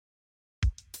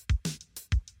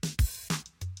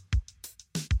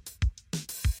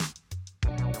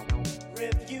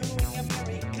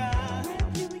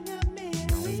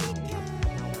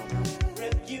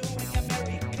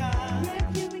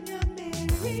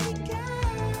Hello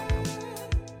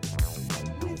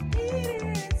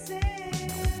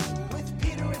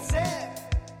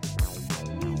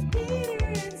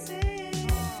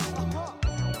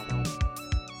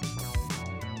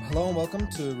and welcome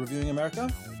to Reviewing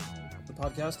America, the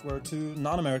podcast where two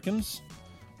non-Americans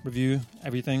review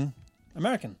everything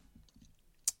American.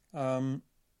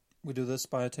 We do this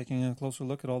by taking a closer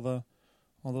look at all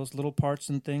those little parts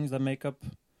and things that make up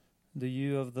the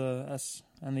U of the S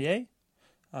and the A.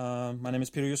 My name is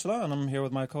Peter Jussila, and I'm here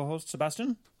with my co-host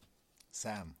Sebastian.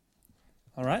 Sam.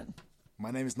 All right. My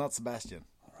name is not Sebastian.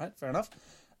 All right, fair enough.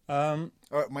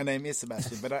 My name is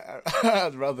Sebastian, but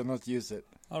I'd rather not use it.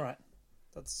 All right.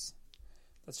 That's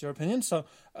your opinion. So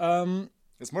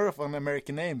it's more of an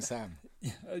American name, Sam.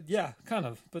 Yeah, kind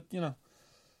of. But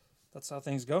that's how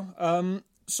things go.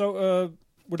 So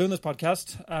we're doing this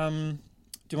podcast.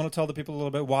 Do you want to tell the people a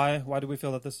little bit why do we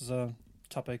feel that this is a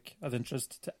topic of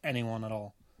interest to anyone at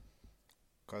all?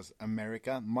 Because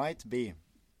America might be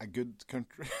a good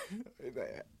country.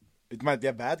 It might be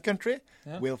a bad country.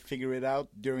 Yeah. We'll figure it out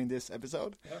during this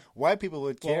episode. Yeah. Why people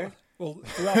would care. Well,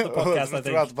 throughout the podcast, I think.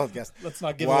 Throughout the podcast. Let's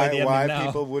not give away the ending now. Why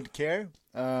people would care?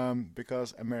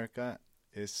 Because America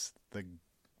is the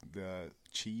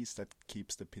cheese that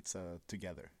keeps the pizza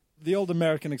together. The old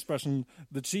American expression,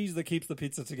 the cheese that keeps the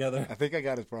pizza together. I think I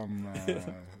got it from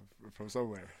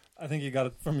somewhere. I think you got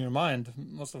it from your mind,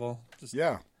 most of all. Just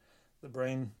the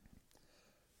brain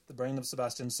of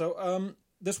Sebastian. So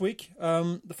this week,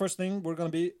 the first thing we're going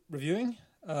to be reviewing,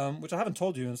 which I haven't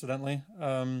told you, incidentally.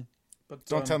 But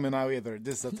don't tell me now either.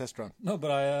 This is a test run. No, but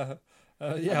I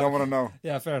don't want to know.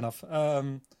 Yeah, fair enough.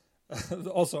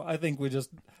 Also, I think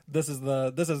this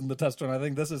isn't the test run. I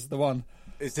think this is the one.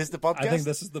 Is this the podcast? I think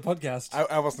this is the podcast.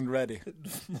 I wasn't ready.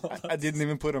 Well, I didn't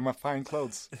even put on my fine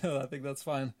clothes. Yeah, I think that's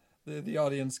fine. The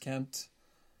audience can't.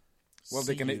 Well,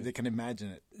 they can imagine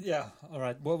it. Yeah. All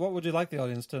right. Well, what would you like the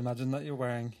audience to imagine that you're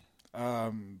wearing?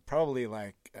 Probably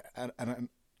like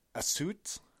a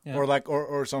suit. Yeah.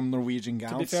 Or some Norwegian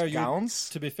gowns.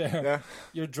 To be fair,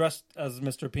 you're dressed as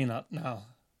Mr. Peanut now,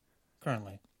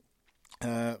 currently.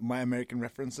 My American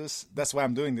references. That's why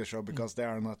I'm doing this show, because they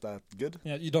are not that good.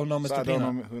 Yeah, you don't know Mr. Peanut.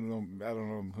 I don't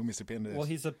know who Mr. Peanut is. Well,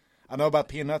 I know about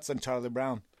Peanuts and Charlie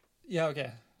Brown. Yeah,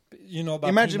 okay. You know about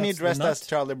Imagine Peanuts, me dressed as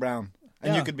Charlie Brown,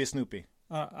 and you could be Snoopy.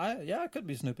 I could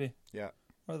be Snoopy. Yeah.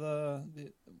 Or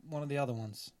the one of the other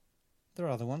ones. There are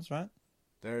other ones, right?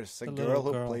 There's a girl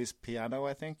who plays piano,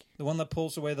 I think. The one that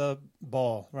pulls away the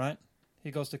ball, right? He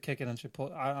goes to kick it and she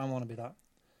pulls. I want to be that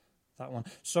one.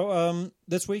 So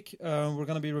this week we're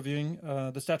going to be reviewing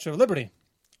the Statue of Liberty.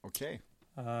 Okay.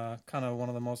 Kind of one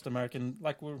of the most American.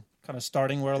 Like we're kind of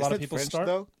starting where a lot of people French, start.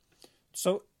 Though?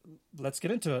 So let's get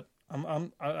into it.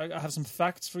 I have some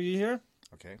facts for you here.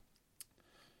 Okay.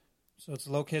 So it's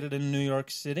located in New York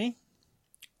City,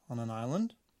 on an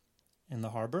island, in the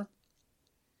harbor.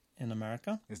 In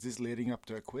America. Is this leading up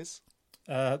to a quiz?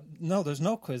 No, there's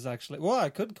no quiz, actually. Well, I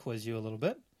could quiz you a little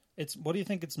bit. What do you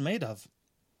think it's made of?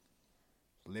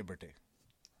 Liberty.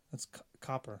 It's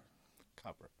copper.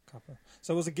 Copper.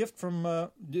 So it was a gift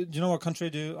from... do you know what country?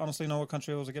 Do you honestly know what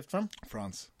country it was a gift from?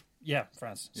 France. Yeah,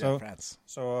 France. Yeah, France.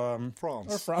 So,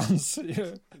 France. Or France.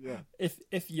 Yeah.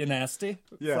 If you're nasty,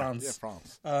 France. Yeah,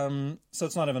 France. So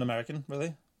it's not even American,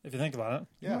 really, if you think about it.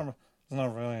 Yeah. It's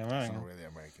not really American. It's not really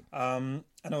American.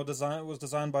 I know it was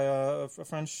designed by a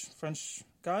French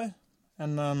guy,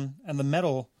 and the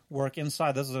metal work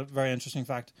inside. This is a very interesting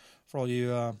fact for all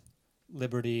you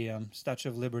Liberty Statue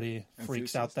of Liberty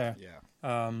freaks out there. Yeah.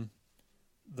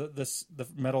 The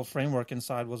metal framework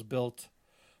inside was built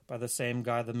by the same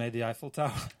guy that made the Eiffel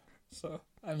Tower. So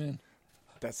I mean,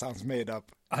 that sounds made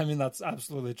up. I mean, that's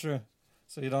absolutely true.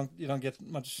 So you don't get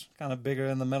much kind of bigger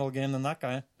in the metal game than that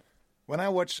guy. When I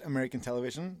watch American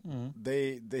television,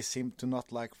 they seem to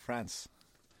not like France.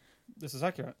 This is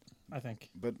accurate, I think.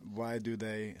 But why do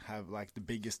they have like the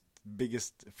biggest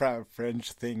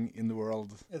French thing in the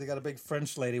world? Yeah, they got a big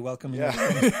French lady welcoming. Yeah,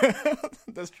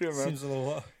 that's true, man. Seems a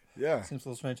little. Seems a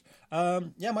little strange.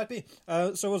 Yeah, might be.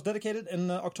 So it was dedicated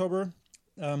in October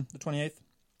the 28th,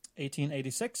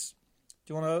 1886.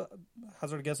 Do you want to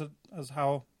hazard a guess as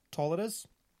how tall it is?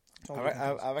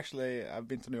 I've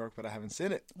been to New York, but I haven't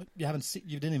seen it.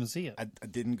 You didn't even see it. I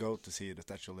didn't go to see the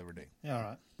Statue of Liberty. Yeah, all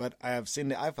right. But I have seen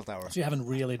the Eiffel Tower. So you haven't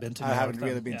really been to New York? I haven't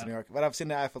really been to New York, but I've seen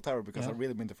the Eiffel Tower because I've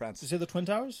really been to France. Did you see the Twin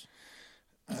Towers?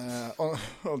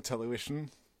 On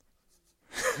television.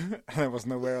 And I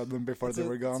wasn't aware of them before they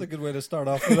were gone. That's a good way to start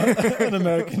off with an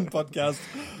American podcast.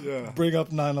 Yeah. Bring up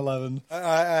 9/11.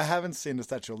 I haven't seen the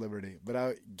Statue of Liberty, but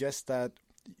I guess that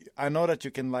I know that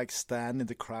you can like stand in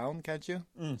the crown, can't you?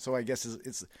 So I guess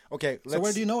it's okay. So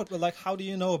where do you know it? Like, how do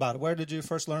you know about it? Where did you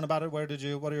first learn about it? What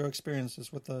are your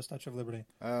experiences with the Statue of Liberty?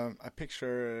 I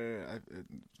picture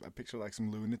like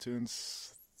some Looney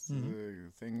Tunes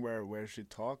thing where she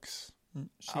talks.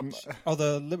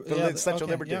 The Statue of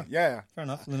Liberty. Yeah. Fair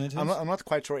enough. Looney Tunes. I'm not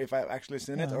quite sure if I've actually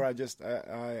seen it or I just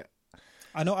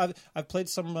I know I've played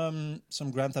some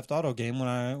Grand Theft Auto game when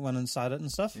I went inside it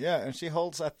and stuff. Yeah, and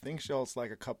I think she holds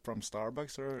like a cup from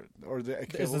Starbucks or the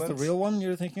equivalent. Is this the real one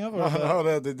you're thinking of? Or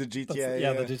no, the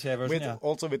GTA. The GTA version.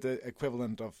 Also with the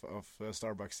equivalent of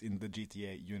Starbucks in the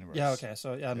GTA universe. Yeah. Okay.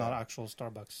 So not actual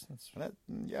Starbucks.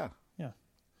 Yeah.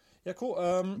 Cool.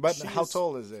 But how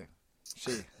tall is it?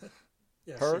 She.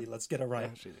 Her. Let's get it right.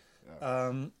 Yeah, she.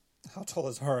 Yeah. How tall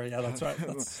is her? Yeah, that's right.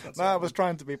 That's no, I was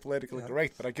trying to be politically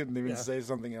correct, but I couldn't even say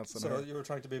something else. So you were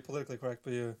trying to be politically correct,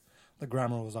 but the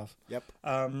grammar was off. Yep.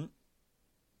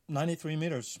 93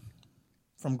 meters.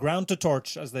 From ground to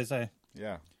torch, as they say.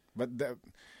 Yeah. But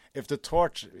if the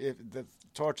torch is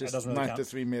really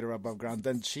 93 meters above ground,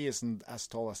 then she isn't as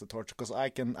tall as the torch, because I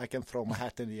can throw my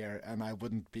hat in the air and I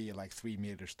wouldn't be like 3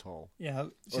 meters tall. Yeah,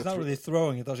 she's not really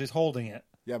throwing it though; she's holding it.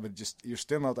 Yeah, but you're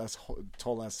still not as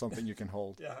tall as something you can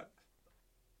hold. Yeah.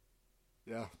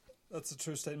 Yeah. That's a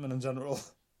true statement in general.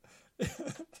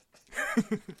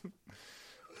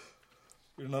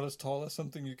 You're not as tall as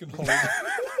something you can hold.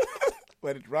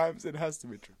 When it rhymes, it has to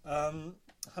be true. How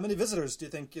many visitors do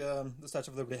you think the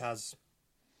Statue of Liberty has?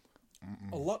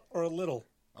 A lot or a little?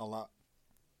 A lot.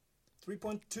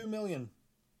 3.2 million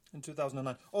in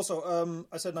 2009. Also,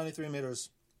 I said 93 meters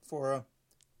for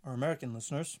our American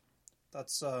listeners.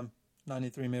 That's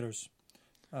 93 meters.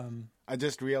 I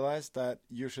just realized that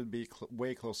you should be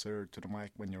way closer to the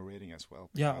mic when you're reading as well.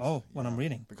 Because, when I'm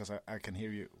reading. Because I can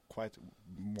hear you quite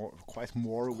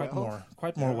more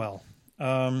well.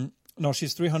 No,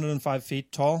 she's 305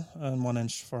 feet tall and 1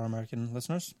 inch for our American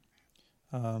listeners.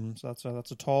 So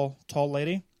that's a tall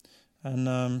lady.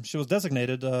 And she was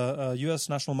designated a U.S.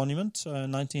 National Monument in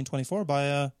 1924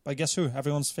 by guess who?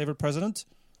 Everyone's favorite president?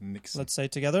 Nixon. Let's say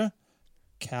together.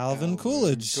 Calvin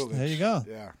Coolidge. There you go.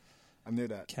 Yeah, I knew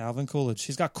that. Calvin Coolidge.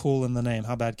 He's got cool in the name.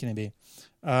 How bad can he be?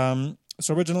 So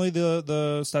originally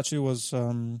the statue was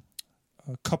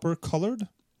copper colored,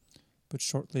 but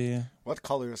shortly. What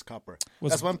color is copper?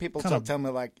 That's when people tell me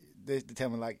like they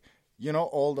tell me like, you know,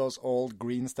 all those old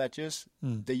green statues,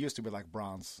 they used to be like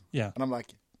bronze. Yeah, and I'm like,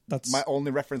 that's my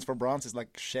only reference for bronze is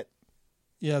like shit.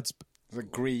 Yeah, it's like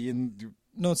green.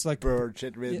 No, it's like bird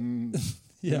shit written.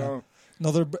 Yeah. You know?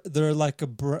 No, they're like a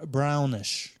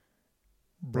brownish.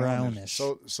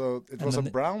 So it was a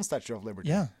brown Statue of Liberty.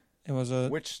 Yeah, it was a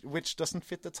which doesn't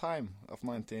fit the time of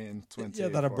 1920. Yeah,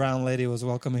 that a brown lady was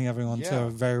welcoming everyone to a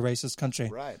very racist country.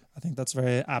 Right. I think that's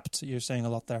very apt. You're saying a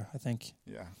lot there. I think.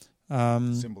 Yeah.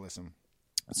 Symbolism.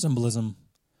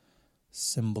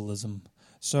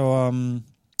 So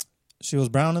she was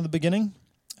brown in the beginning,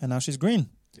 and now she's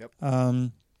green. Yep.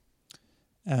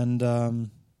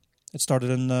 It started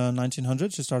in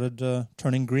 1900. She started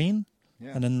turning green,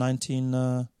 and in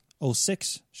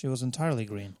 1906 she was entirely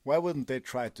green. Why wouldn't they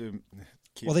try to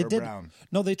keep her brown?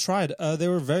 No, they tried. They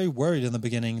were very worried in the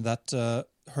beginning that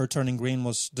her turning green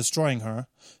was destroying her.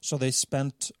 So they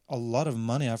spent a lot of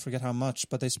money. I forget how much,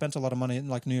 but they spent a lot of money,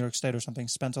 like New York State or something,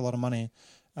 spent a lot of money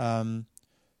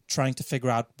trying to figure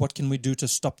out what can we do to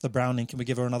stop the browning. Can we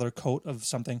give her another coat of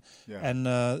something? Yeah. And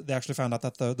they actually found out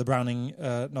that the browning,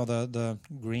 the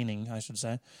greening, I should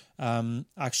say,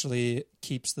 actually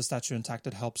keeps the statue intact.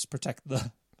 It helps protect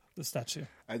the statue.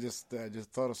 I just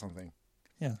thought of something.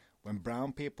 Yeah. When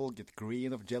brown people get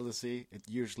green of jealousy, it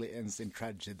usually ends in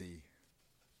tragedy.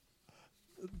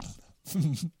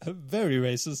 Very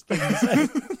racist thing to say.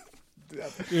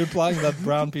 You're implying that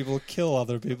brown people kill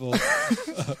other people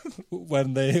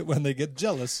when they get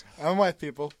jealous. And white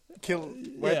people kill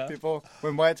white people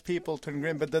when white people turn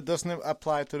green, but that doesn't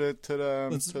apply to the.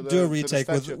 Let's do a retake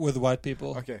with white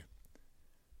people. Okay.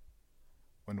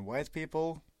 When white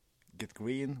people get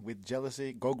green with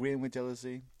jealousy, go green with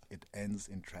jealousy, it ends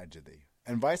in tragedy,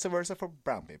 and vice versa for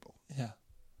brown people. Yeah,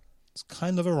 it's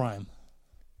kind of a rhyme.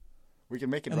 We can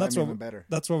make it rhyme even better.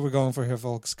 That's what we're going for here,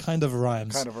 folks. Kind of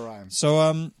rhymes. Kind of a rhyme.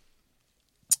 So,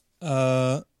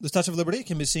 the Statue of Liberty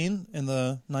can be seen in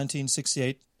the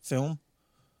 1968 film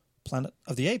Planet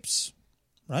of the Apes,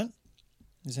 right?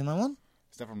 You seen that one?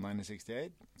 Is that from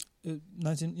 1968?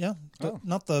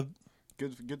 Not the...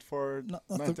 Good for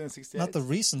 1968? Not the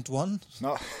recent one.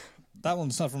 No. That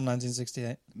one's not from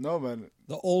 1968. No, but...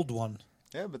 The old one.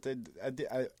 Yeah, but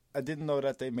I didn't know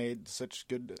that they made such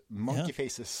good monkey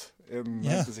faces in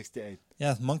 1968.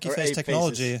 Yeah, monkey face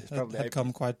technology had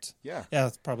come quite... Yeah,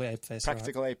 it's probably ape face.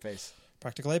 Practical ape face.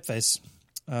 Practical ape face.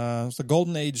 It's the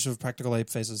golden age of practical ape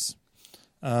faces.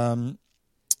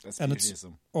 That's and it's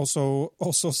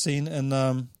also seen in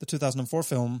the 2004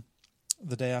 film,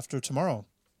 The Day After Tomorrow.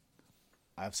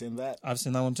 I've seen that. I've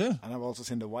seen that one too. And I've also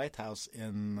seen the White House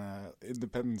in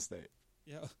Independence Day.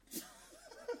 Yeah.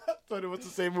 I thought it was the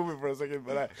same movie for a second,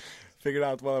 but I figured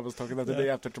out while I was talking about The Day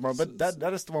After Tomorrow. But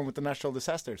that is the one with the natural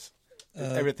disasters.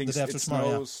 Everything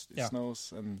snows, it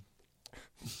snows, and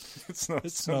it snows.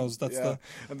 It snows. That's the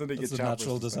and then they get a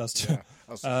natural disaster. Yeah,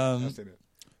 I've seen it.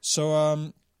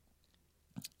 So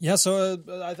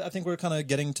I think we're kind of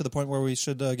getting to the point where we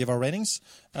should give our ratings.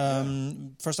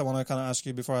 First, I want to kind of ask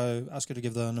you, before I ask you to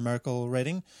give the numerical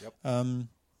rating,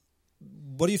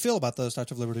 what do you feel about the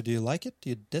Statue of Liberty? Do you like it?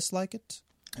 Do you dislike it?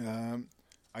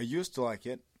 I used to like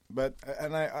it, but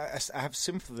I have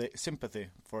sympathy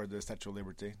for the Statue of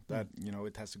Liberty, that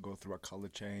it has to go through a color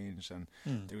change and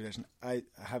degradation. I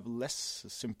have less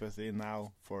sympathy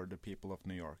now for the people of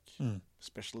New York,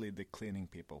 especially the cleaning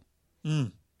people.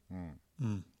 The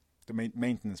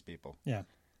maintenance people. Yeah.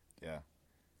 Yeah.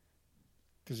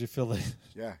 Because you feel they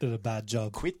did a bad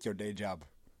job. Quit your day job.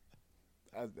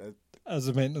 As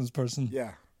a maintenance person.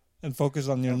 Yeah. And focus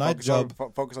on your night job.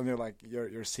 Focus on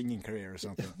your singing career or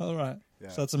something. All right. Yeah.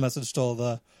 So that's a message to all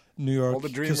the New York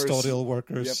custodial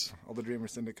workers. Yep. All the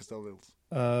dreamers in the custodials.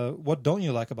 What don't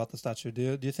you like about the statue?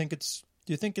 Do you think it's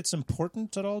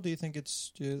important at all? Do you think it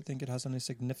has any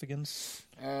significance?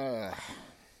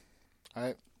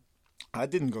 I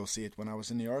didn't go see it when I was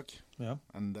in New York. Yeah.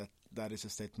 And that is a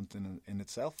statement in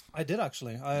itself. I did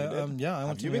actually. I went to New York.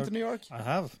 Have you been to New York? I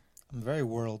have. I'm very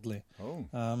worldly. Oh.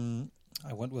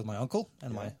 I went with my uncle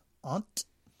and my aunt.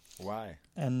 Why?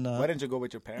 And why didn't you go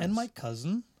with your parents? And my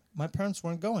cousin. My parents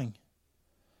weren't going,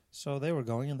 so they were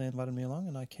going, and they invited me along,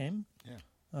 and I came. Yeah.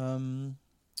 And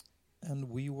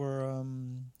we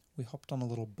hopped on a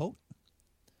little boat,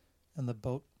 and the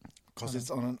boat. Because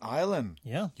it's on an island.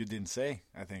 Yeah. You didn't say,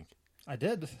 I think. I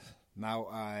did. Now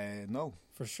I know.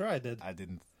 For sure I did. I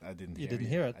didn't You didn't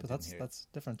hear it, but that's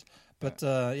different. But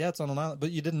it's on an island.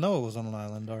 But you didn't know it was on an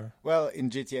island, or? Well, in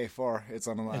GTA 4, it's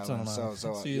on an island. It's on an island.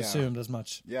 So you assumed as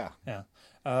much. Yeah. Yeah.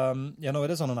 No,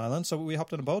 it is on an island. So we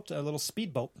hopped in a boat, a little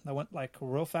speedboat that went like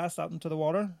real fast out into the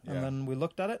water, and then we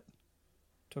looked at it,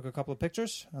 took a couple of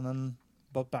pictures, and then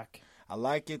boat back. I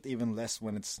like it even less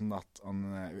when it's not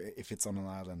on, if it's on an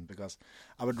island, because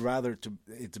I would rather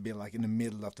it to be like in the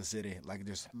middle of the city, like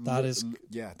just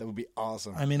that would be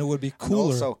awesome. I mean, it would be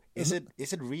cooler. And also, is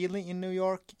it really in New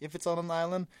York if it's on an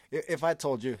island? If I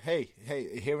told you, hey,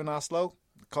 here in Oslo,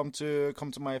 come to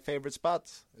my favorite spot,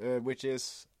 which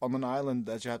is on an island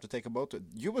that you have to take a boat to,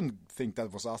 you wouldn't think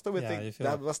that was Oslo. You think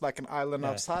that was like an island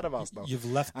outside of Oslo. You've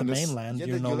left the mainland.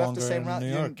 You're no longer in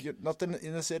New York. You're not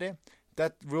in the city.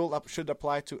 That rule should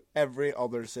apply to every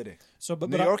other city. So, but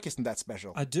New York isn't that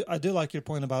special. I do like your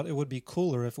point about it would be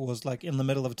cooler if it was like in the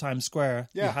middle of Times Square.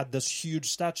 Yeah. You had this huge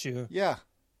statue. Yeah.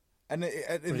 And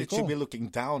it should be looking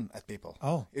down at people.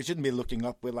 Oh. It shouldn't be looking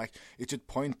up with it should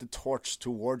point the torch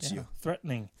towards you.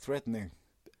 Threatening. Do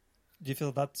you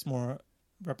feel that's more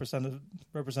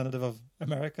representative of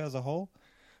America as a whole?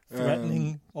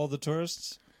 Threatening all the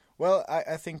tourists? Well,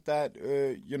 I think that,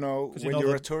 when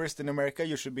you're a tourist in America,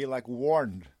 you should be,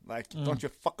 warned. Don't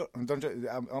you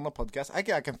on a podcast. I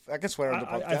can swear on the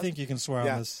podcast. I think you can swear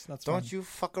on this. That's Don't fine. You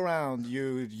fuck around,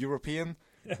 you European.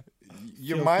 Yeah.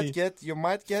 You might get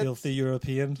filthy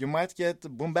European. You might get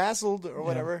bombastled or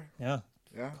whatever. Yeah.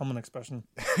 Common expression.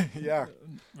 Yeah.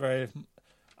 Very.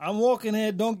 I'm walking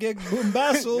here. Don't get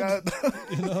bombastled.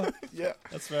 Yeah.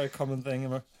 That's a very common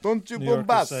thing. Don't you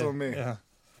bombastle me. Yeah.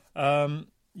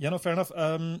 Fair enough.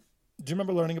 Do you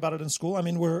remember learning about it in school? I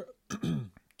mean, we're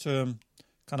to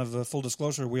kind of full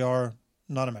disclosure, we are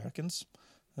not Americans,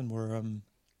 and we're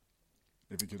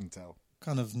if you couldn't tell,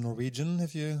 kind of Norwegian,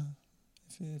 if you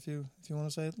want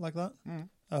to say it like that.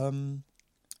 Do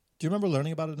you remember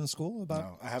learning about it in school?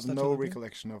 No, I have no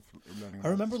recollection of learning. I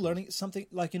remember learning something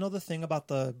like the thing about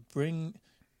the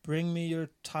Bring me your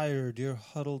tired, your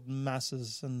huddled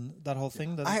masses, and that whole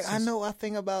thing. That I know a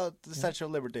thing about the Statue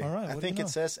of Liberty. All right, I think it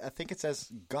says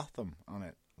Gotham on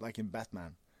it, like in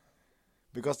Batman,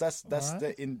 because that's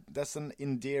an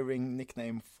endearing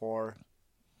nickname for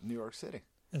New York City.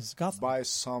 It's Gotham by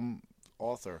some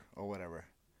author or whatever.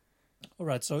 All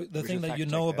right, so the thing that you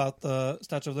know about the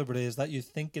Statue of Liberty is that you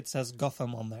think it says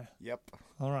Gotham on there. Yep.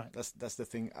 All right. That's the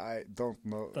thing. I don't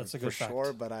know for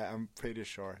sure, but I'm pretty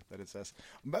sure that it says.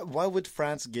 But why would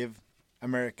France give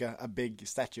America a big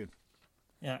statue?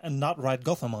 Yeah, and not write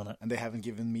Gotham on it. And they haven't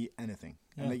given me anything.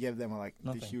 Yeah. And they gave them like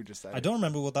nothing. The hugest statue. I don't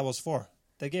remember what that was for.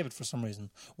 They gave it for some reason.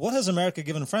 What has America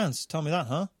given France? Tell me that,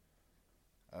 huh?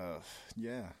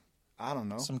 Yeah. I don't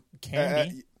know. Some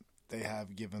candy? They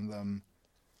have given them...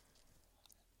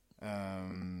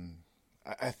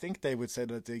 I think they would say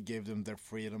that they gave them their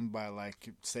freedom by like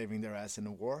saving their ass in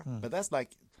a war. But that's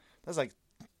like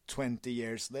 20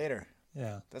 years later.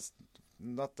 Yeah. That's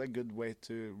not a good way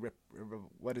to...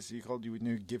 what is it called?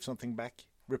 You give something back?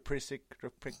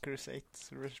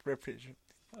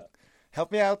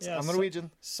 Help me out. Yeah, I'm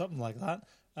Norwegian. Something like that.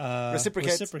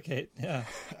 Reciprocate. Yeah.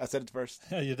 I said it first.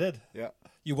 Yeah, you did. Yeah.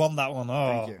 You won that one. Oh,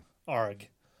 thank you. Arg.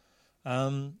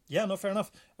 Yeah, no, fair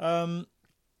enough. I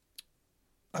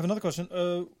have another question.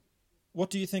 What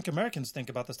do you think Americans think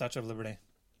about the Statue of Liberty?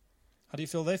 How do you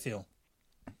feel they feel?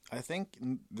 I think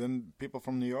the people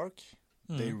from New York,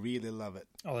 they really love it.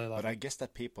 Oh, they love it. But I guess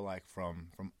that people like from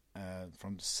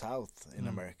the South in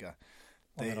America,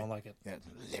 they don't like it. Yeah,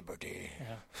 liberty.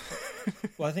 Yeah.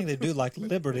 Well, I think they do like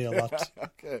liberty a lot.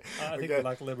 Okay. I think they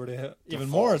like liberty even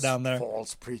more down there.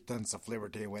 False pretense of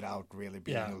liberty without really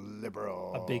being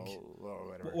liberal. A big. Or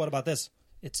whatever. What about this?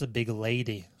 It's a big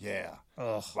lady. Yeah.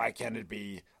 Ugh. Why can't it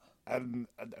be a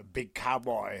big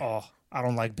cowboy? Oh, I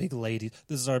don't like big ladies.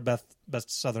 This is our best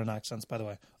Southern accents, by the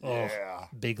way. Oh, yeah.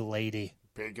 Big lady.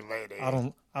 Big lady. I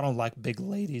don't like big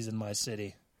ladies in my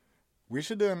city. We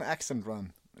should do an accent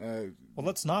run. Well,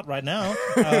 let's not right now.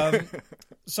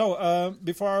 So,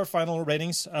 before our final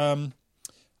ratings,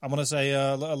 I want to say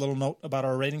a little note about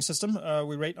our rating system.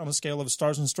 We rate on a scale of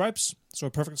stars and stripes. So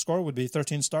a perfect score would be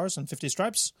 13 stars and 50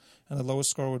 stripes, and the lowest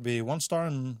score would be 1 star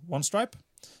and 1 stripe.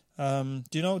 Do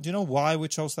you know why we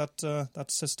chose that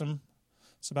system,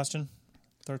 Sebastian?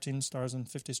 13 stars and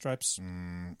 50 stripes.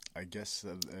 I guess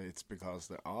it's because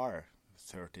there are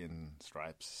 13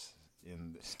 stripes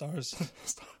in stars.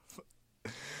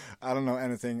 I don't know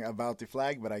anything about the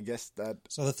flag, but I guess that...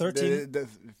 So the 13... The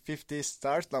 50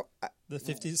 stars... No, the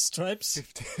 50 stripes?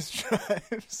 50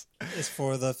 stripes... is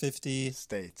for the 50...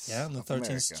 states. Yeah, and the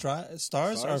 13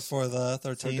 stars are for the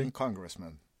 13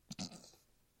 congressmen.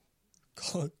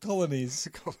 Colonies.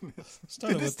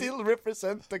 Do they still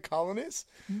represent the colonies?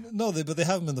 No, but they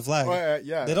have them in the flag.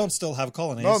 Yeah. They don't still have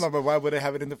colonies. No, but why would they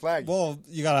have it in the flag? Well,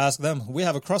 you gotta ask them. We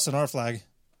have a cross in our flag.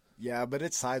 Yeah, but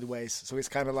it's sideways, so it's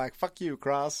kind of like, fuck you,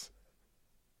 cross.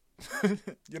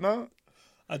 You know?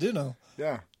 I do know.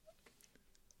 Yeah.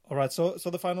 All right, so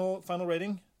the final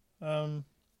rating, what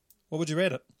would you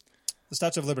rate it? The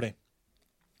Statue of Liberty.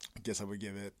 I guess I would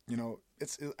give it,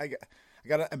 I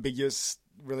got an ambiguous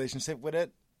relationship with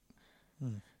it.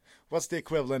 What's the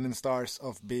equivalent in stars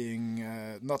of being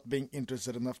not being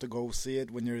interested enough to go see it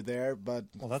when you're there, but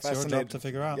well, that's your job to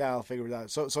figure out. Yeah, I'll figure it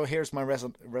out. So here's my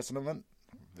resonance.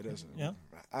 It is. Yeah.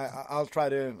 I'll try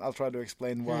to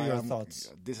explain why. Your thoughts.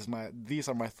 These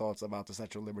are my thoughts about the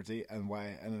Statue of Liberty and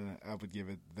why, and I would give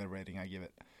it the rating I give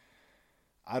it.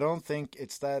 I don't think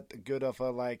it's that good of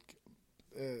a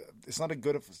it's not a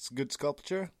good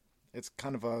sculpture. It's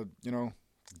kind of a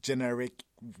generic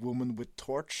woman with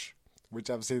torch, which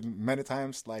I've seen many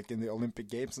times, like in the Olympic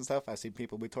Games and stuff. I've seen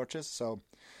people with torches. So,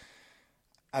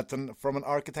 from an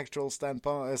architectural standing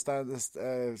point,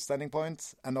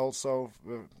 and also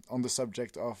on the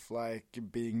subject of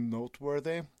being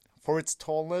noteworthy, for its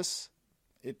tallness,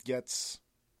 it gets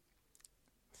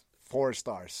 4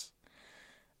 stars.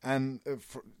 And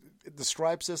for the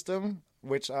stripe system,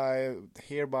 which I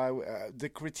hereby the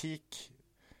critique.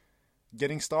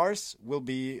 Getting stars will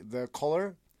be the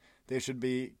color. They should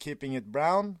be keeping it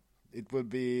brown. It would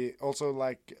be also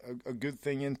a good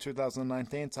thing in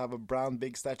 2019 to have a brown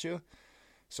big statue.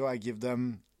 So I give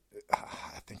them,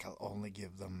 I think I'll only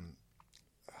give them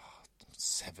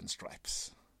 7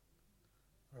 stripes.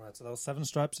 All right, so that was 7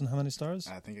 stripes and how many stars?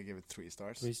 I think I give it 3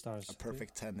 stars. 3 stars. A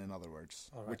perfect 10, in other words,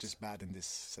 which is bad in this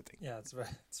setting. Yeah, it's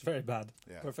very bad.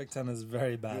 Yeah. Perfect 10 is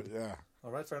very bad. Yeah.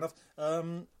 All right, fair enough.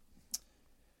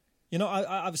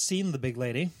 I've seen the big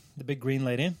lady, the big green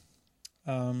lady.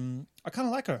 I kind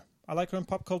of like her. I like her in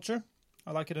pop culture.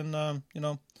 I like it in, The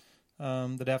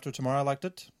Day After Tomorrow. I liked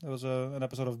it. There was an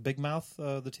episode of Big Mouth,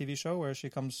 the TV show, where she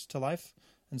comes to life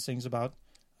and sings about.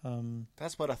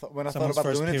 That's what I thought when I thought about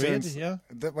Looney Tunes. Yeah.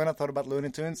 When I thought about Looney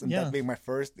Tunes, and that being my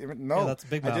first. No, yeah, that's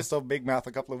Big Mouth. I just saw Big Mouth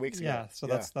a couple of weeks ago. Yeah, so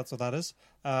that's what that is.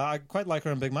 I quite like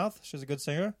her in Big Mouth. She's a good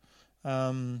singer.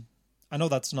 I know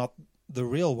that's not the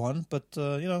real one, but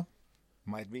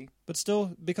might be. But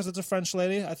still, because it's a French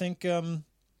lady, I think, Do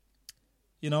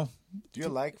you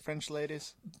like French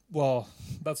ladies? Well,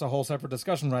 that's a whole separate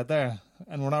discussion right there.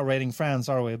 And we're not rating France,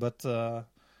 are we? But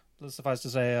let's suffice to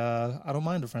say, I don't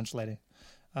mind a French lady.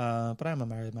 But I am a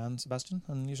married man, Sebastian,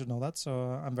 and you should know that, so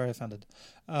I'm very offended.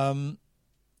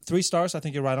 3 stars, I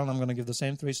think you're right on. I'm going to give the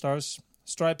same 3 stars.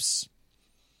 Stripes,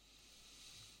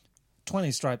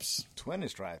 20 stripes. 20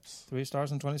 stripes. 3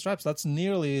 stars and 20 stripes. That's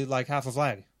nearly like half a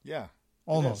flag. Yeah.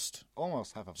 Almost.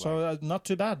 Almost half a flag. So not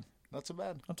too bad. Not so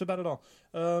bad. Not too bad at all.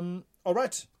 All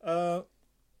right.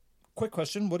 Quick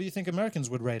question. What do you think Americans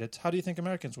would rate it? How do you think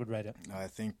Americans would rate it? I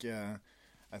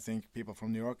think people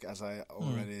from New York, as I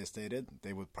already stated,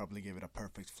 they would probably give it a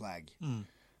perfect flag.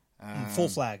 Full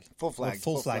flag. Full flag.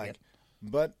 Full flag it.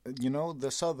 But,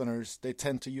 the Southerners, they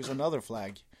tend to use another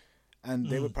flag. And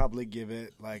they would probably give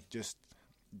it like just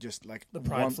like the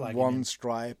pride flag, one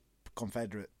stripe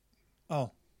Confederate.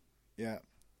 Oh. Yeah.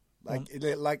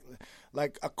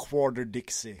 Like a quarter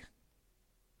Dixie.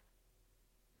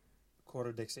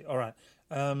 Quarter Dixie. All right.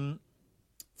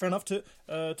 Fair enough. To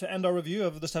end our review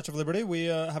of the Statue of Liberty, we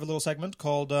have a little segment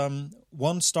called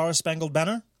 1 Star Spangled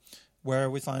Banner, where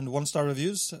we find 1-star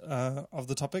reviews of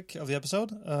the topic of the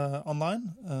episode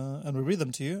online, and we read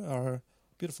them to you, our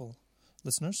beautiful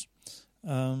listeners.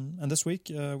 And this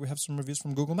week we have some reviews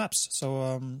from Google Maps.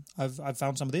 So I've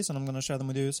found some of these, and I'm going to share them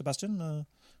with you, Sebastian. I'd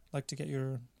like to get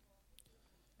your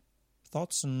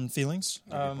thoughts and feelings.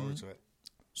 Looking forward to it.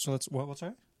 So let's what's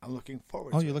that? I'm looking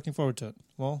forward to it. Oh, you're looking forward to it.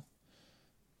 Well,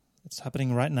 it's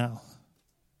happening right now.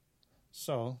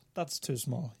 So that's too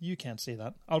small. You can't see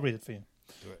that. I'll read it for you.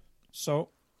 Do it. So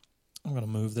I'm going to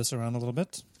move this around a little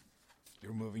bit.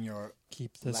 You're moving your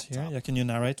Keep this laptop. here. Yeah, can you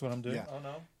narrate what I'm doing? Yeah. Oh,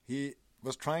 no. He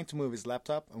was trying to move his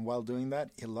laptop, and while doing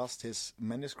that, he lost his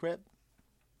manuscript.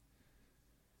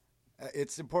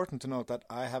 It's important to note that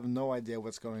I have no idea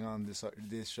what's going on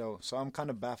this show, so I'm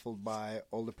kind of baffled by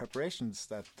all the preparations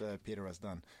that Peter has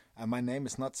done. And my name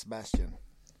is not Sebastian.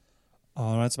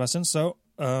 All right, Sebastian. So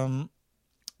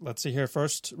let's see here.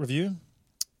 First review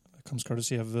comes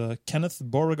courtesy of Kenneth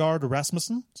Beauregard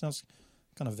Rasmussen. Sounds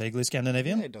kind of vaguely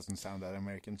Scandinavian. Yeah, it doesn't sound that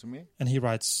American to me. And he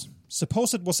writes,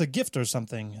 "Suppose it was a gift or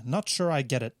something. Not sure I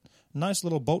get it. Nice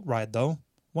little boat ride, though.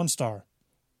 1 star.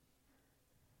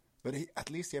 But at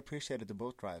least he appreciated the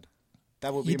boat ride.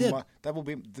 That would be that would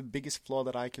be the biggest flaw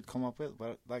that I could come up with.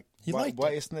 But why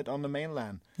isn't it on the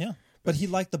mainland? Yeah, but he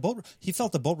liked the boat. He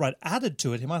felt the boat ride added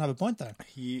to it. He might have a point there.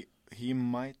 He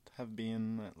might have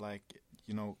been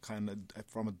kind of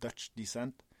from a Dutch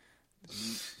descent,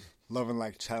 loving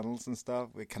like channels and stuff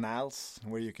with canals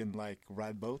where you can like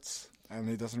ride boats, and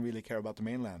he doesn't really care about the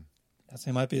mainland. Yes,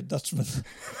 he might be a Dutchman.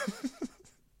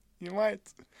 He might.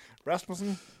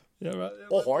 Rasmussen. Yeah, right.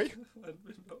 Ahoy.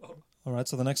 All right,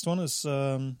 so the next one is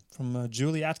from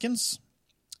Julie Atkins.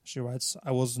 She writes,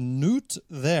 "I was newt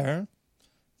there."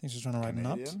 I think she's trying to write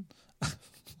Canadian? not.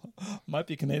 Might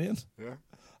be Canadian. Yeah.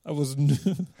 I was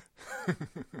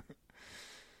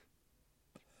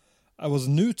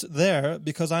newt there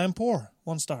because I am poor.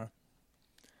 1 star.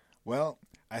 Well,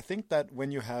 I think that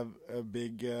when you have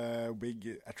big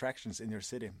attractions in your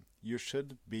city, you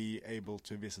should be able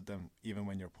to visit them even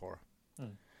when you're poor.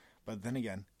 But then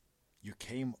again, you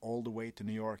came all the way to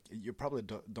New York. You probably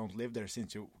don't live there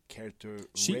since you care to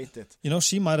rate it.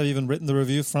 She might have even written the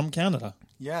review from Canada.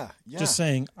 Yeah. Just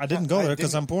saying, I didn't go there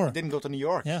because I'm poor. I didn't go to New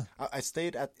York. Yeah. I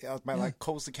stayed at my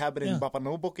cozy cabin in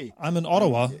Bapanobuki. I'm in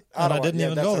Ottawa, and I didn't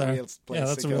even go there. Yeah,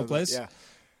 that's a real place. Yeah.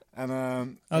 And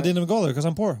I didn't even go there because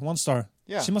I'm poor. 1 star.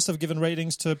 Yeah. She must have given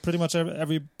ratings to pretty much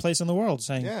every place in the world,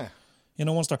 saying,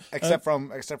 1 star. Except from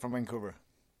Vancouver.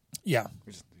 Yeah.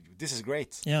 This is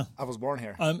great. Yeah. I was born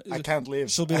here. I can't leave.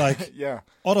 She'll be like, yeah.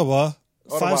 Ottawa,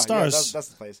 5 stars. Yeah, that's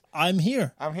the place. I'm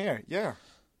here. Yeah.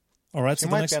 All right. She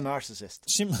might be a narcissist.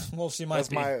 She might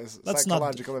be. My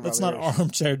psychological evaluation. Let's not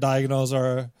armchair diagnose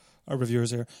our reviewers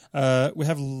here. We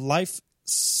have Leif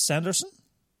Sanderson.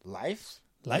 Leif?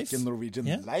 Leif? Like in Norwegian,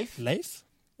 yeah. Leif? Leif.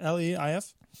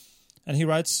 Leif. And he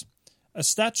writes, "A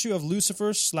statue of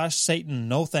Lucifer / Satan.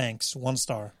 No thanks. 1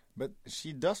 star. But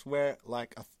she does wear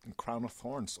like a crown of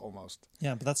thorns almost.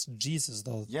 Yeah, but that's Jesus,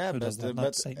 though. Yeah,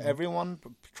 but Satan. Everyone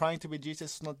trying to be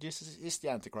Jesus, not Jesus, is the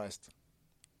Antichrist.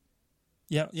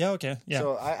 Yeah, okay. Yeah.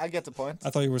 So I get the point. I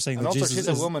thought you were saying and that also Jesus she's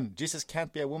is a woman. Jesus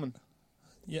can't be a woman.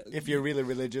 Yeah. If you're really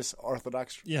religious,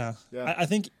 Orthodox. Yeah. Yeah. I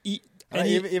think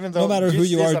even though no matter who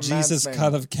you are, Jesus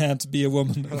kind of can't be a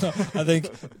woman. I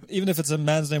think even if it's a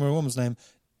man's name or a woman's name,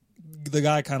 the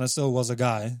guy kind of still was a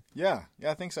guy. Yeah,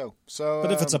 I think so.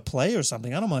 But if it's a play or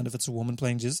something, I don't mind if it's a woman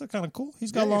playing Jesus. That's kind of cool.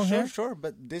 He's got long hair. Sure,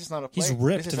 but this is not a play. He's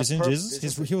ripped. Have you seen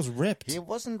Jesus? He was ripped. He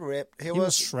wasn't ripped. He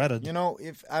was shredded.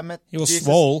 If I met he was Jesus,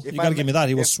 swole. You got to give me that.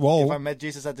 He was swole. If I met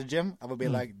Jesus at the gym, I would be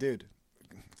like, dude,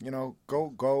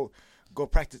 go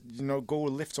practice. Go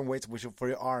lift some weights for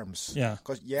your arms. Yeah.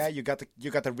 Because you got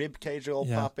the rib cage all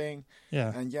popping.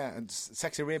 Yeah. And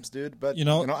sexy ribs, dude. But I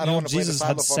don't want to Jesus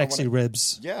had sexy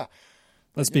ribs. Yeah.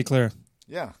 Let's be clear.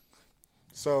 Yeah.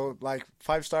 So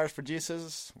 5 stars for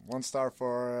Jesus, 1 star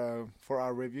for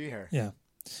our review here. Yeah.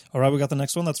 All right, we got the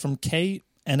next one. That's from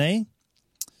KNA.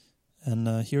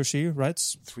 And he or she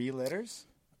writes... 3 letters?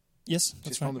 Yes, that's right.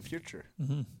 She's from the future.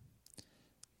 Mm-hmm.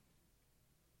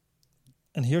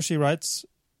 And he or she writes...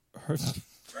 her.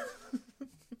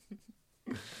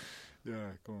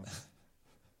 Yeah, come on.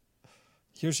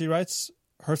 He or she writes,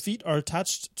 her feet are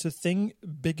attached to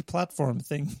big platform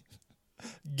thing.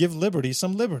 Give liberty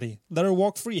some liberty. Let her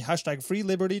walk free. # free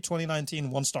liberty 2019,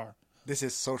 1 star. This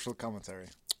is social commentary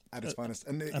at its finest.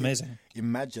 And amazing.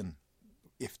 Imagine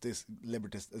if the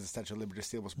Statue of Liberty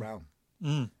still was brown.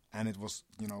 And it was,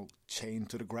 chained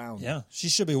to the ground. Yeah, she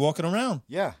should be walking around.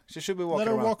 Yeah, she should be walking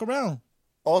around. Let her walk around.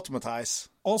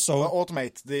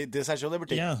 Automate the Statue of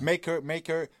Liberty. Yeah. Make her,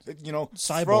 cyborg.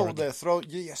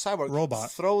 Cyborg.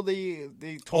 Robot. Throw the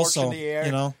torch in the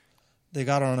air. They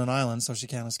got her on an island so she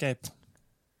can't escape.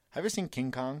 Have you seen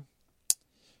King Kong?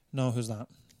 No, who's that?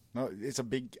 No, it's a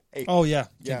big ape. Oh yeah,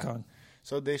 King Kong.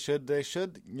 So they should, they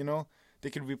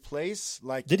could replace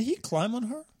Did he climb on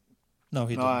her? No,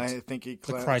 he didn't. I think he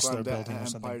climbed the Chrysler building or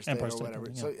something. Empire State or whatever.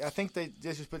 Yeah. So I think they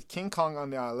should put King Kong on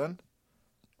the island.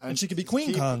 And she could be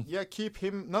Queen Kong. Yeah, keep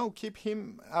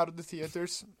him out of the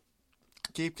theaters.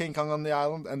 Keep King Kong on the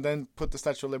island, and then put the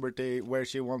Statue of Liberty where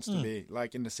she wants to be,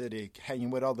 like in the city, hanging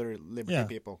with other Liberty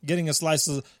people. Getting a slice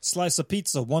of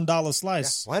pizza, $1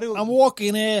 slice. Yeah. I'm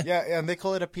walking here. Yeah, and they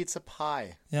call it a pizza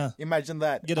pie. Yeah, imagine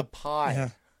that. Get a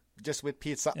pie, just with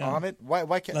pizza on it.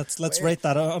 Why can't? Let's rate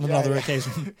that on another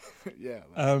occasion. Yeah.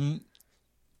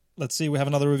 Let's see. We have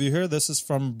another review here. This is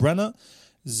from Brenna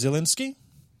Zielinski,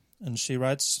 and she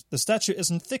writes: the statue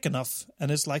isn't thick enough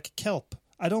and is like kelp.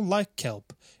 I don't like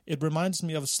kelp. It reminds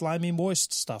me of slimy,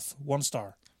 moist stuff. 1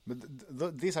 star.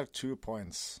 But these are 2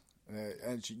 points,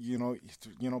 and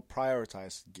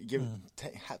prioritize.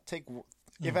 Take.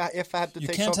 If I had to take something,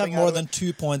 you can't have more than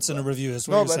 2 points in a review. Is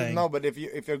what you're saying. No, but if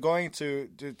you're going to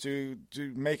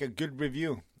make a good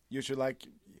review, you should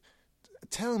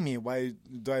tell me why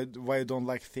you don't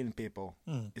like thin people.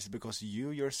 Is it because you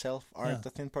yourself aren't a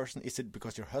thin person? Is it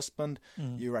because your husband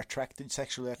you're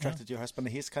sexually attracted to your husband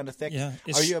and he's kind of thick? Yeah.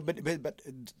 Are you? But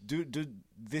do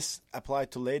this apply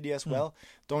to lady as well?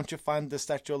 Don't you find the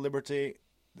Statue of Liberty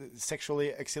sexually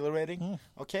exhilarating?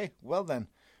 Okay, well then.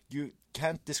 You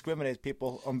can't discriminate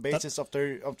people on basis of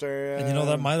their. And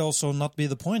that might also not be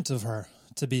the point of her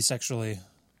to be sexually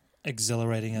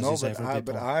exhilarating, as you say, for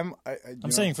people. But I'm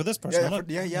saying for this person.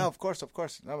 Of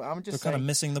course. No, I'm just kind of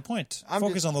missing the point.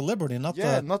 Focus on the liberty, not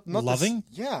the loving.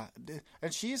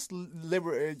 And she's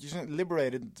liberated. She's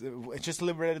a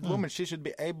liberated woman. She should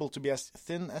be able to be as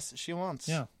thin as she wants.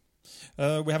 Yeah.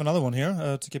 We have another one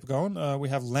here to keep it going. We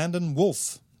have Landon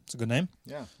Wolf. It's a good name.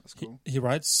 Yeah, that's cool. He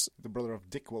writes... The brother of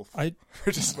Dick Wolf.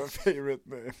 Which is my favorite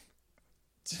name.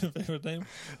 It's your favorite name?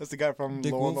 That's the guy from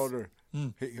Dick Law Wolf? and Order.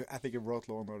 I think he wrote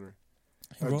Law and Order.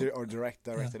 Or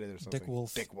directed it or something. Dick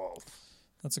Wolf. Dick Wolf.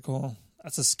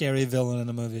 That's a scary villain in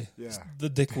a movie. Yeah. The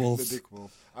Dick Wolf. The Dick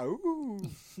Wolf. Ooh.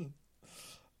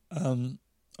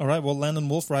 All right, well, Landon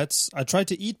Wolf writes, I tried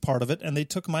to eat part of it and they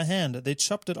took my hand. They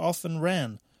chopped it off and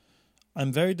ran.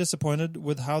 I'm very disappointed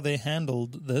with how they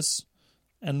handled this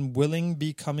and willing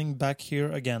be coming back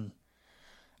here again.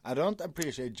 I don't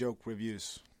appreciate joke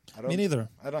reviews. Me neither.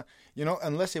 I don't.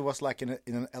 Unless it was like in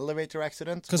an elevator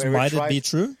accident. Because might it be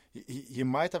true? He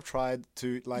might have tried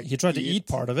to He tried to eat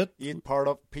part of it. Eat part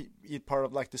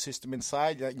of like the system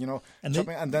inside.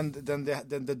 And then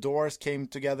the doors came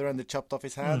together and they chopped off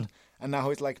his hand. And now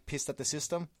he's like pissed at the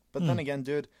system. But then again,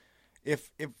 dude,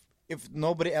 if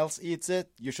nobody else eats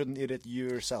it, you shouldn't eat it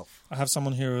yourself. I have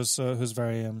someone here who's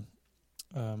very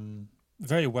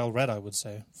very well read, I would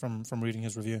say, from reading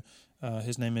his review.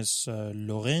 His name is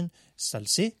Laurent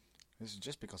Salcé. This is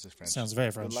just because it's French. Sounds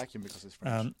very French. I like him because it's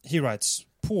French. He writes,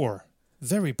 poor,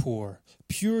 very poor,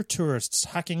 pure tourists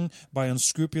hacking by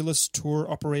unscrupulous tour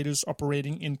operators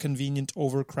operating inconvenient,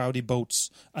 overcrowded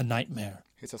boats. A nightmare.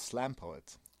 He's a slam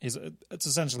poet. It's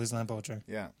essentially slam poetry.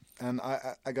 Yeah, and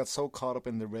I got so caught up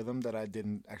in the rhythm that I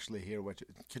didn't actually hear what you...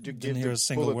 Could you give me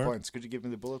the bullet points? Could you give me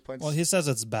the bullet points? Well, he says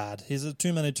it's bad. He's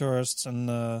too many tourists and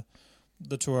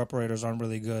the tour operators aren't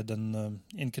really good and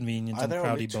inconvenient and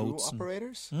crowded boats. Are there only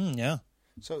 2 operators? Yeah.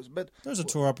 But there's a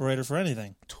tour operator for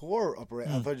anything. Tour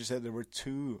operator? I thought you said there were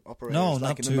 2 operators. No,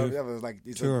 not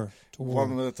 2. Tour. One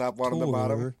on the top, one on the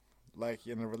bottom. Like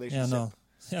in a relationship.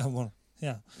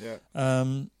 Yeah,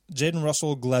 Jaden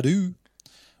Russell Gladue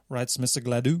writes, Mr.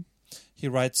 Gladue, He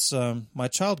writes, my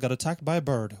child got attacked by a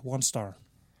bird, 1 star.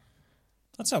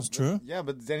 That sounds true. Yeah,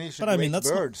 but then you should rate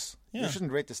birds. Yeah. You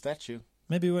shouldn't rate the statue.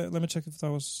 Maybe, let me check if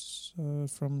that was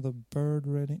from the bird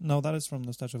rating. No, that is from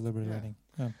the Statue of Liberty rating.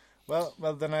 Yeah. Well,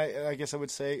 then I guess I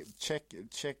would say check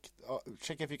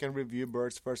if you can review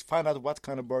birds first. Find out what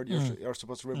kind of bird you're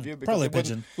supposed to review. Probably a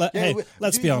pigeon.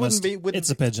 Let's be honest.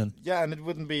 It's a pigeon. Yeah, and it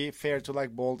wouldn't be fair to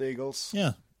like bald eagles.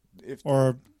 Yeah.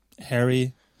 Or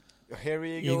hairy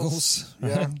eagles.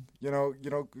 Right? Yeah. You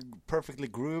know, perfectly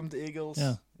groomed eagles.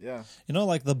 Yeah. Yeah. You know,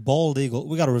 like the bald eagle.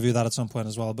 We got to review that at some point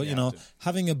as well. But,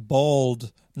 having a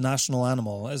bald national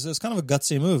animal is kind of a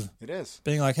gutsy move. It is.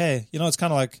 Being like, hey, it's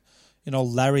kind of like,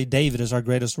 Larry David is our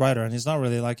greatest writer, and he's not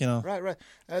really like, Right.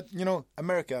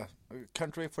 America, a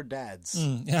country for dads.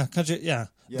 Country. Yeah.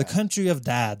 The country of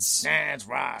dads. Dads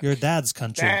rock. Your dad's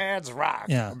country. Dads rock.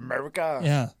 Yeah. America.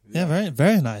 Yeah. Very,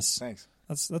 very nice. Thanks.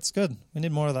 That's good. We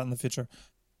need more of that in the future.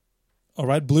 All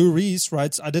right. Blue Reese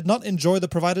writes, I did not enjoy the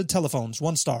provided telephones.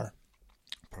 1 star.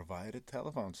 Provided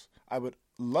telephones. I would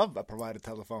love a provided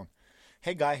telephone.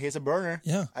 Hey, guy, here's a burner.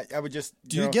 Yeah. I would just...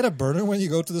 Do you get a burner when you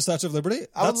go to the Statue of Liberty?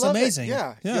 That's amazing.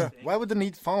 Yeah. Why would they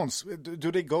need phones?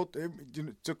 Do they go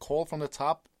to call from the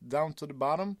top down to the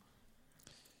bottom?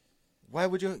 Why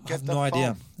would you get that phone? I have no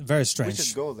idea. Very strange. We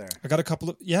should go there. I got a couple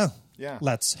of... Yeah.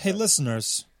 Let's. Hey,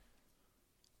 listeners.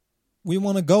 We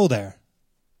want to go there.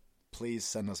 Please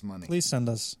send us money. Please send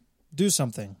us. Do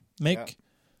something.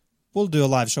 We'll do a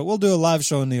live show. We'll do a live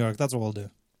show in New York. That's what we'll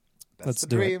do. Let's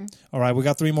do it. All right, we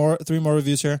got three more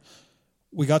reviews here.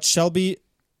 We got Shelby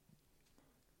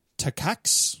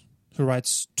Takax, who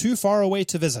writes, too far away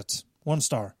to visit. 1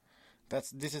 star.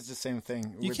 This is the same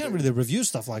thing. You can't really review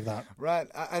stuff like that. Right.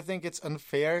 I think it's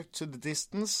unfair to the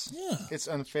distance. Yeah. It's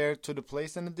unfair to the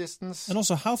place and the distance. And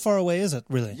also, how far away is it,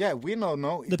 really? Yeah, we don't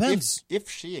know. Depends. If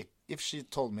she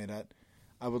told me that,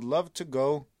 I would love to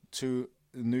go to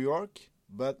New York,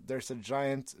 but there's a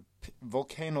giant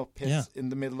volcano pit in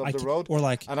the middle of the road,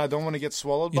 and I don't want to get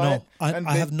swallowed by it.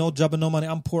 I have no job and no money.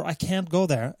 I'm poor. I can't go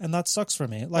there, and that sucks for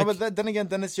me. No, but then again,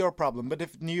 then it's your problem. But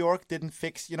if New York didn't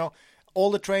fix, all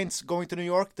the trains going to New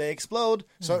York, they explode,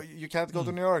 so you can't go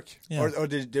to New York, or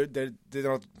they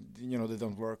don't, they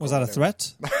don't work. Was that a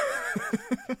threat?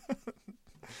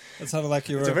 It sounded like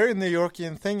you were. It's a very New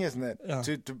Yorkian thing, isn't it? Yeah.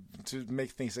 To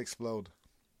make things explode.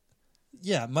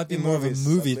 Yeah, it might be more movies,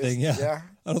 of a movie thing, yeah.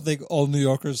 I don't think all New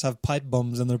Yorkers have pipe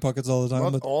bombs in their pockets all the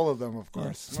time. Not all of them, of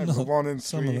course. Maybe 1 in 3.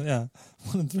 Some of them,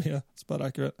 1 in 3, it's about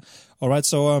accurate. All right,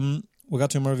 so we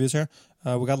got 2 more reviews here.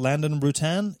 We got Landon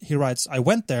Brutan. He writes, I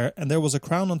went there, and there was a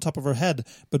crown on top of her head,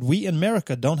 but we in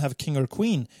America don't have king or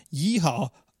queen.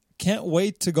 Yeehaw! Can't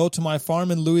wait to go to my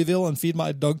farm in Louisville and feed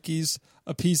my donkeys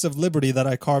a piece of liberty that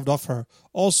I carved off her.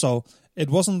 Also, it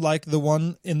wasn't like the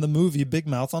one in the movie Big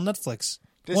Mouth on Netflix.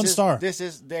 1 star. This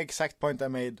is the exact point I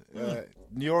made.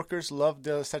 New Yorkers love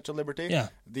the Statue of Liberty. Yeah.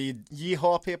 The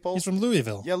yeehaw people. He's from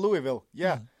Louisville. Yeah, Louisville.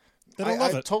 Yeah. They don't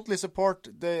love it. I totally support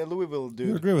the Louisville dude.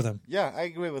 You agree with him? Yeah, I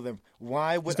agree with him.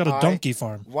 Why would He's got a donkey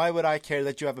farm. Why would I care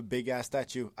that you have a big ass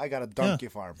statue? I got a donkey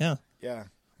farm. Yeah. Yeah.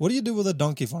 What do you do with a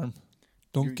donkey farm?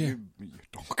 Donkey.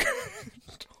 Donkey.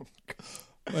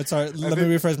 Wait, sorry, let me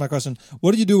rephrase my question.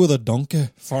 What do you do with a donkey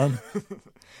farm?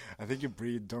 I think you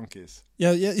breed donkeys.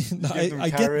 Yeah, no, I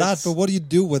get that, but what do you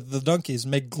do with the donkeys?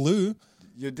 Make glue?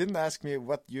 You didn't ask me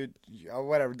what you...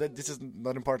 whatever, this is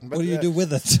not important. But, what do you do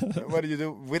with it? What do you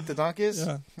do with the donkeys?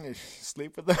 Yeah. You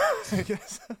sleep with them, I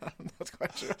guess. I'm not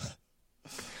quite sure.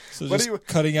 So just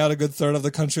cutting out a good third of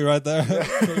the country right there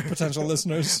for potential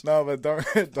listeners. No, but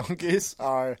donkeys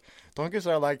are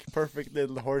like perfect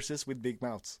little horses with big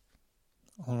mouths.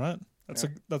 All right.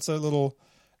 That's a little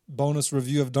bonus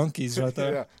review of donkeys right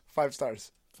there. Yeah, 5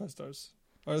 stars. 5 stars.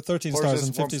 Or 13 stars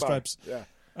and 50 stripes. Yeah.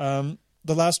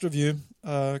 The last review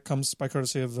comes by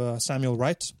courtesy of Samuel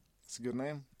Wright. It's a good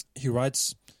name. He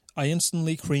writes, I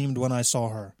instantly creamed when I saw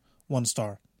her. 1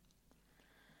 star.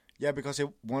 Yeah, because he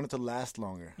wanted to last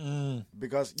longer.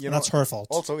 Because, that's her fault.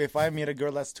 Also, if I meet a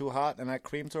girl that's too hot and I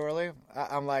cream too early,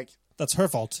 I'm like... That's her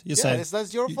fault. You say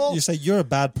that's your fault. You say you're a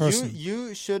bad person.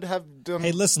 You should have done...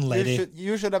 Hey, listen, lady.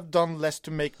 You should have done less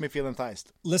to make me feel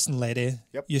enticed. Listen, lady.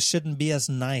 Yep. You shouldn't be as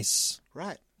nice.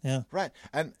 Right. Yeah. Right.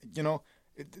 And,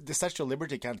 the Statue of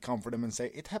Liberty can't comfort them and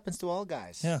say, it happens to all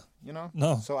guys. Yeah.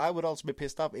 No. So I would also be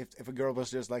pissed off if a girl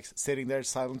was just like sitting there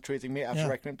silent treating me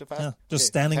after I creamed too fast. Yeah. Just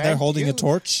standing there holding a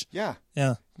torch. Yeah.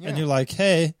 Yeah. And you're like,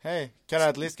 hey. Hey, can I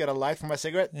at least get a light for my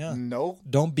cigarette? Yeah. No.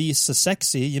 Don't be so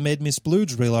sexy. You made me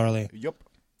splooge real early. Yup.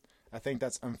 I think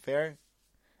that's unfair.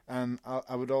 And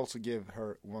I would also give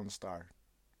her 1 star.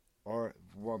 Or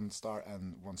 1 star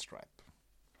and 1 stripe.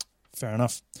 Fair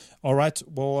enough. All right.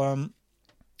 Well,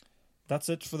 that's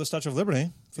it for the Statue of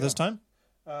Liberty for this time.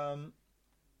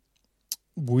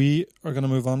 We are going to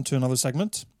move on to another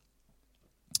segment.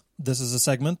 This is a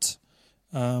segment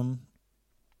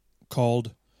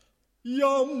called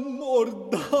Yum or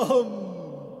Dum.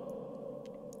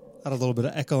 Had a little bit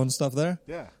of echo and stuff there.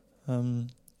 Yeah.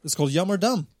 It's called Yum or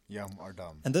Dum. Yum or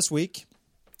Dum. And this week,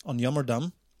 on Yum or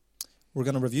Dum, we're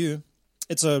going to review...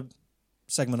 It's a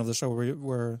segment of the show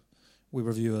where we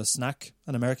review a snack,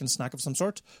 an American snack of some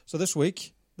sort. So this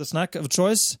week, the snack of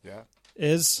choice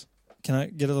is... Can I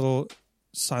get a little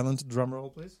silent drum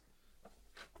roll, please?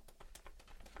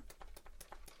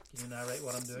 Can you narrate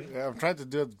what I'm doing? Yeah, I'm trying to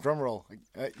do a drum roll.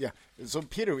 So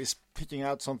Peter is picking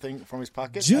out something from his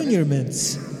pocket. Junior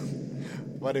Mints.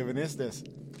 What even is this?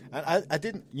 And I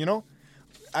didn't,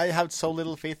 I have so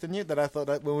little faith in you that I thought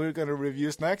that when we were going to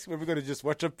review snacks, we were going to just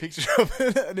watch a picture of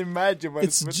it and imagine what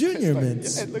it's Junior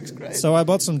Mints. Yeah, it looks great. So I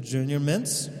bought some Junior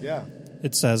Mints. Yeah.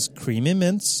 It says creamy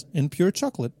mints in pure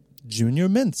chocolate. Junior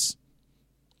Mints.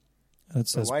 And it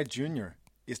says... But why Junior?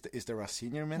 Is there a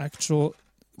senior mint?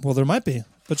 Well, there might be.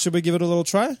 But should we give it a little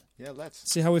try? Yeah, let's.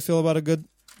 See how we feel about a good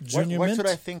Junior Mint? What should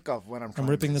I think of when I'm trying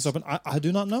ripping this open? I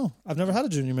do not know. I've never had a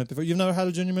Junior Mint before. You've never had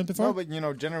a Junior Mint before? No,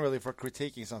 but, generally for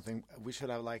critiquing something, we should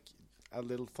have, like, a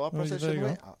little thought process. There you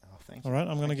go. Thank you. All right,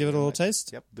 I'm going to give it a little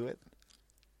taste. Yep, do it.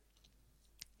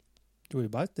 Do we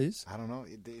bite these? I don't know.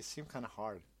 They seem kind of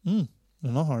hard. They're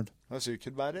not hard. Oh, so you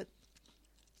could bite it?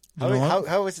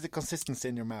 How is the consistency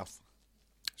in your mouth?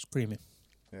 It's creamy.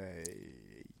 Hey.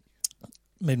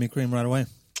 Made me cream right away.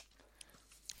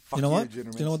 You know what? Do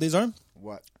you know what these are?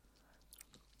 What?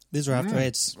 These are After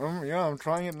Eights. Yeah, I'm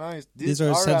trying it nice. These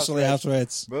are essentially After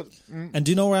Eights. But, and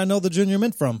do you know where I know the Junior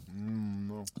Mint from?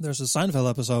 No. There's a Seinfeld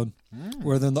episode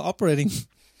where they're in the operating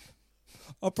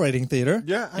theater,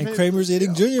 and Kramer's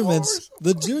eating Junior Mints.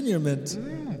 The Junior Mint.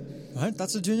 Right?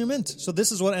 That's a Junior Mint. So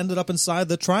this is what ended up inside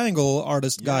the Triangle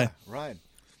artist guy. Right.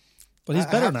 But he's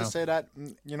better now. I have to say that,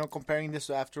 comparing this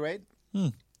to After Eight,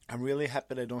 I'm really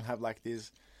happy they don't have like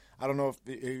these. I don't know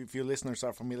if your listeners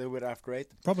are familiar with After Eight.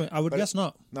 Probably, I would guess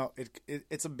not. No,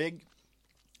 it's a big.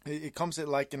 It comes in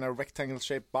like in a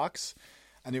rectangle-shaped box,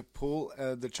 and you pull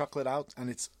the chocolate out, and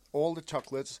it's all the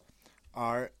chocolates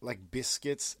are like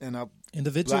biscuits in a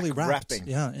individually black wrapped. wrapping.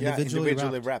 Yeah,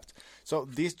 individually wrapped. So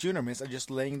these Junior Mints are just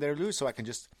laying there loose, so I can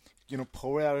just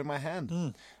pour it out in my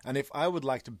hand. And if I would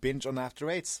like to binge on After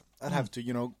Eights, I'd have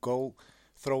to go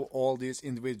throw all these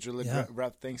individually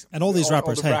wrapped things. And all these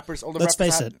wrappers, let's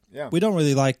face it, yeah. we don't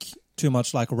really like too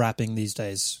much like wrapping these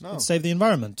days. No. Let's save the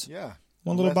environment. Yeah.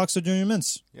 One little box of Junior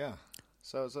Mints. Yeah.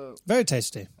 So very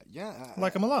tasty. Yeah. I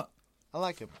like them a lot. I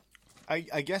like them.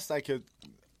 I guess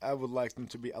I would like them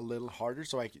to be a little harder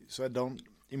so I don't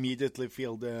immediately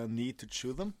feel the need to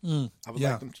chew them. I would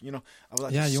like them to, I would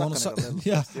like to suck on it a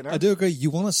little bit, I do agree. You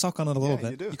want to suck on it a little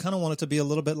bit. You do. You kind of want it to be a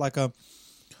little bit like a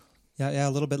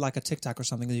little bit like a Tic Tac or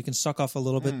something that you can suck off a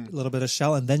little bit of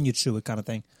shell and then you chew it kind of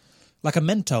thing. Like a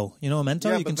Mento. You know a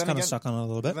Mento? You can just kind of suck on it a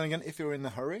little bit. Then again, if you're in a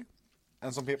hurry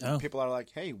and some people are like,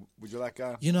 hey, would you like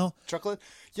a chocolate?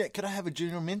 Yeah, could I have a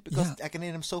Junior Mint? Because I can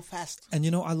eat them so fast. And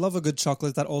I love a good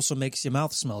chocolate that also makes your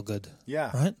mouth smell good.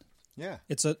 Yeah. Right? Yeah.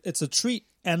 It's a treat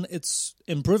and it's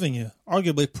improving you.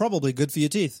 Arguably, probably good for your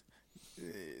teeth.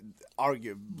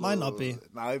 Arguably. Might not be.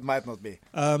 No, it might not be.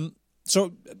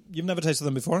 So you've never tasted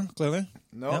them before, clearly?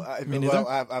 No,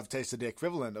 yeah, I've tasted the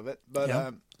equivalent of it, but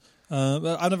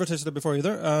I've never tasted it before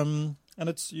either. And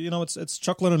it's it's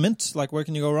chocolate and mint. Like, where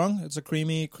can you go wrong? It's a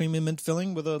creamy mint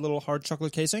filling with a little hard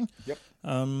chocolate casing. Yep.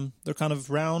 They're kind of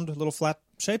round, little flat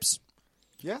shapes.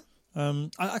 Yeah.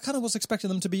 I kind of was expecting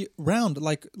them to be round,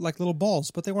 like little balls,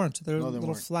 but they weren't. They're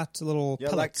little flat, little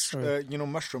pellets. Like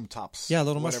mushroom tops. Yeah,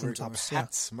 little mushroom tops.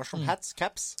 Hats, mushroom hats,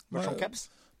 caps, mushroom caps.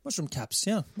 Mushroom caps,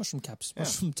 yeah. Mushroom caps. Yeah.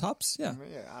 Mushroom tops, yeah.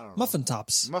 I don't know. Muffin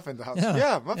tops. Muffin tops.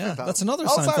 Yeah, muffin tops. That's another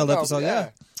Seinfeld episode,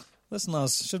 yeah. Listen,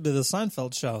 us should be the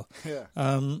Seinfeld show. Yeah.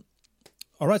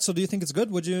 All right, so do you think it's good?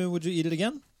 Would you eat it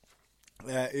again?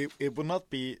 It would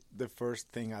not be the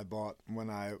first thing I bought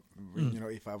when I,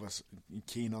 if I was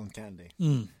keen on candy.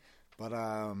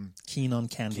 But keen on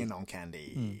candy. Keen on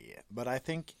candy. But I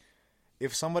think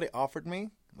if somebody offered me,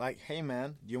 like, hey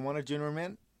man, do you want a Junior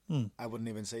Mint? I wouldn't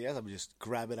even say yes. I would just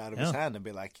grab it out of his hand and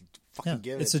be like, fucking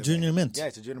give it to me. It's a Junior Mint. Yeah,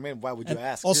 it's a Junior Mint. Why would you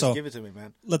ask? Also, just give it to me,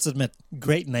 man. Let's admit,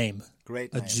 great name.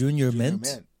 Great name. A Junior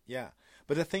Mint? Yeah.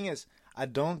 But the thing is, I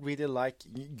don't really like...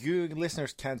 You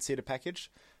listeners can't see the package,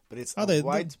 but it's a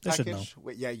white package.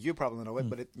 Yeah, you probably know it,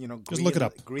 but it, green, just look it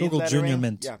up. Green Google lettering. Junior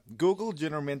Mint. Yeah, Google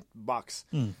Junior Mint box.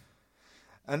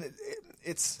 And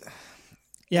it's...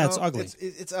 Yeah, it's ugly.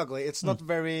 It's ugly. It's not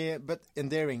very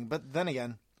endearing. But then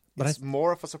again, But it's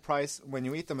more of a surprise when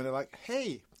you eat them and they're like,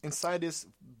 hey, inside this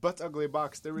butt ugly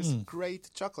box, there is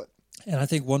great chocolate. And I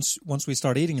think once we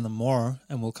start eating them more,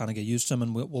 and we'll kind of get used to them,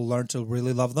 and we'll learn to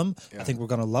really love them, I think we're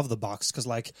going to love the box. Because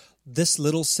like this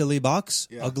little silly box,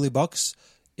 ugly box,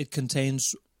 it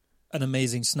contains an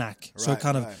amazing snack. So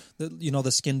kind of,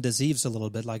 the skin deceives a little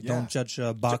bit. Like don't judge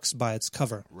a box by its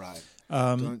cover. Right.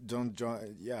 Don't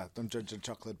judge a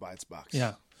chocolate by its box.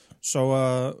 Yeah.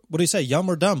 So what do you say, yum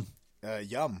or dumb?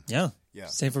 Yum. Yeah.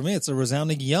 Same for me. It's a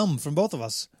resounding yum from both of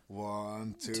us.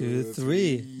 1, 2,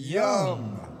 3.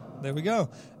 Yum. There we go.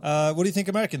 What do you think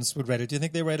Americans would rate it? Do you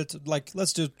think they rate it,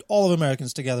 let's do all of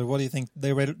Americans together. What do you think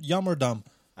they rate it, yum or dumb?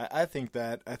 I think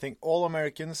all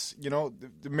Americans,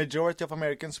 the majority of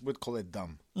Americans would call it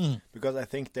dumb. Because I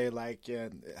think they like,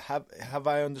 have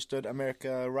I understood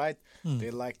America right? They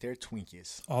like their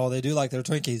Twinkies. Oh, they do like their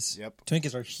Twinkies. Yep.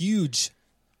 Twinkies are huge.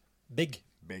 Big.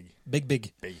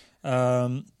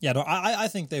 I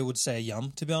think they would say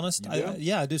yum, to be honest.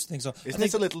 I do think so. Isn't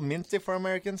it a little minty for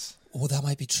Americans? Oh, that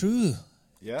might be true.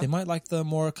 Yeah. They might like the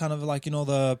more kind of like,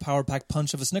 the power pack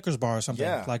punch of a Snickers bar or something.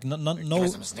 Yeah. Like no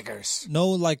some Snickers.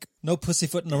 No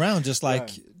pussyfooting around, just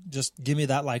just give me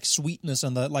that like sweetness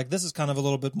and this is kind of a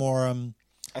little bit more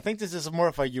I think this is more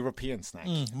of a European snack.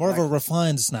 More of a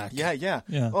refined snack. Yeah.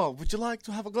 Oh, would you like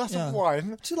to have a glass of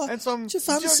wine? Do you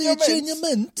fancy Junior a Junior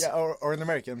Mint? Yeah, or an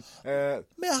American.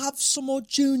 May I have some more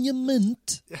Junior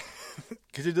Mint?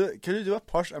 Could you do a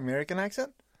posh American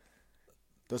accent?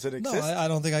 Does it exist? No, I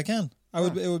don't think I can.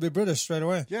 It would be British straight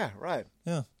away. Yeah, right.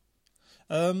 Yeah.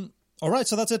 All right,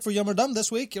 so that's it for Yum or Dumb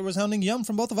this week. A resounding yum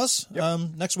from both of us.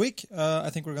 Yep. Next week, I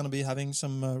think we're going to be having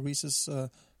some Reese's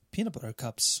peanut butter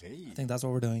cups. Hey. I think that's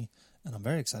what we're doing. And I'm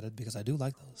very excited because I do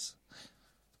like those.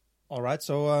 All right,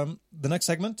 so the next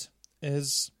segment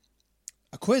is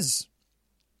a quiz.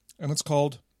 And it's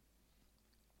called...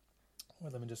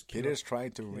 Well, let me just... Kid is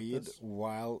trying to read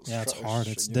while... Yeah, it's hard.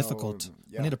 It's difficult.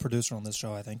 We need a producer on this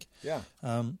show, I think. Yeah.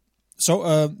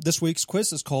 So this week's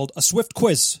quiz is called a Swift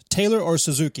quiz. Taylor or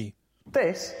Suzuki?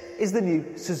 This is the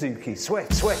new Suzuki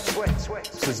Swift. Suzuki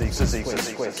Swift.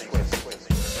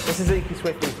 The Suzuki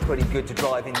Swift is pretty good to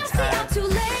drive in town. Too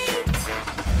late.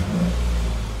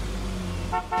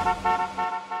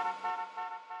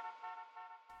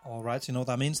 All right, you know what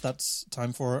that means? That's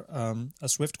time for a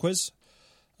Swift quiz.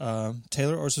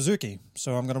 Taylor or Suzuki?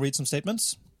 So I'm going to read some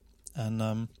statements,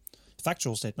 and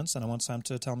factual statements, and I want Sam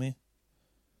to tell me.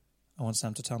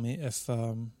 If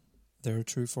they're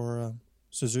true for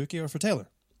Suzuki or for Taylor.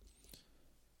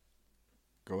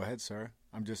 Go ahead, sir.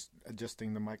 I'm just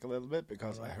adjusting the mic a little bit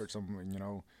because I heard some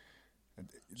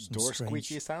door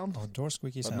squeaky sound. Oh, door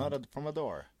squeaky sound. But not from a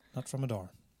door. Not from a door.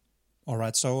 All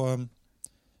right, so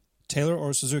Taylor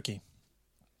or Suzuki?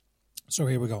 So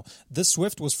here we go. This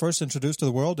Swift was first introduced to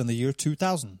the world in the year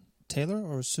 2000. Taylor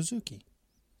or Suzuki?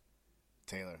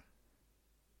 Taylor.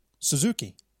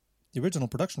 Suzuki. The original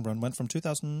production run went from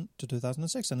 2000 to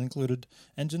 2006 and included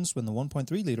engines with the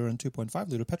 1.3-liter and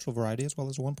 2.5-liter petrol variety as well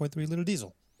as a 1.3-liter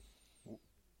diesel.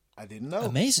 I didn't know.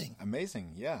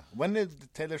 Amazing, yeah. When did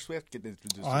Taylor Swift get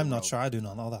introduced? I'm not sure. I do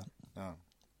not know that. No.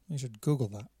 You should Google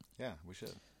that. Yeah, we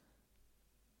should.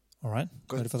 All right.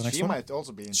 Ready for the next one? She one? might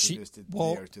also be introduced in the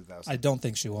year 2000. I don't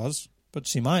think she was, but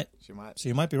she might. So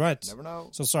you might be right. Never know.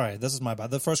 So sorry, this is my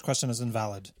bad. The first question is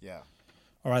invalid. Yeah.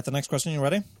 All right, the next question. You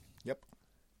ready? Yep.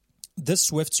 This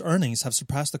Swift's earnings have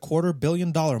surpassed the $250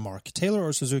 million mark. Taylor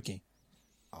or Suzuki?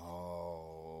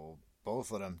 Oh,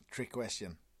 both of them. Trick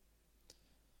question.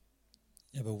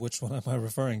 Yeah, but which one am I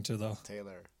referring to, though?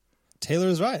 Taylor. Taylor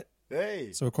is right.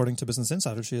 Hey. So according to Business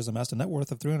Insider, she has amassed a net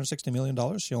worth of $360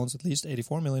 million. She owns at least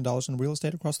 $84 million in real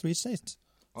estate across 3 states.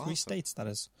 Awesome. 3 states, that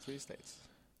is. 3 states.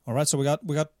 All right, so we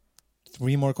got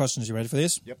 3 more questions. You ready for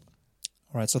these? Yep.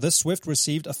 All right, so this Swift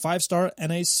received a 5-star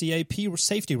NACAP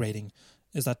safety rating.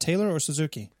 Is that Taylor or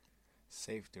Suzuki?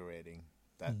 Safety rating.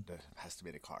 That has to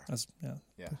be the car.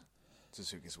 Yeah.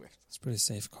 Suzuki Swift. It's a pretty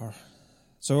safe car.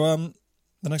 So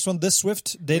the next one, this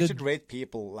Swift dated... We should rate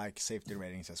people like safety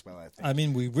ratings as well, I think. I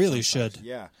mean, we really should.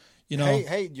 Yeah. You know,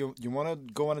 hey, you want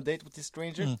to go on a date with this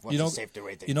stranger? What's your safety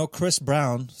rating? You know, Chris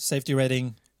Brown, safety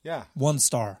rating... Yeah. 1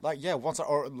 star. 1 star,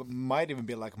 or might even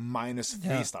be like minus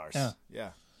 3 stars.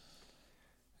 Yeah.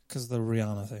 Because the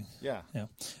Rihanna thing. Yeah.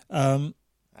 And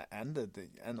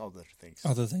other things.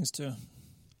 Other things too.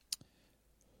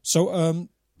 So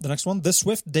the next one, this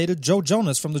Swift dated Joe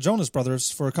Jonas from the Jonas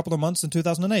Brothers for a couple of months in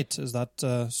 2008. Is that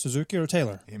Suzuki or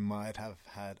Taylor? He might have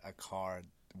had a car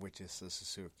which is a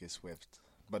Suzuki Swift.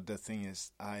 But the thing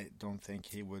is, I don't think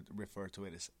he would refer to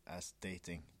it as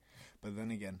dating. But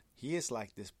then again, he is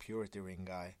like this purity ring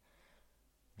guy.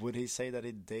 Would he say that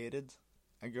he dated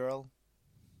a girl?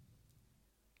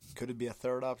 Could it be a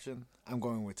third option? I'm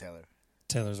going with Taylor.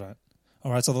 Taylor's right.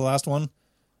 All right, so the last one.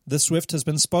 This Swift has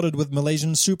been spotted with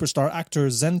Malaysian superstar actor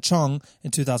Zen Chong in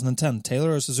 2010.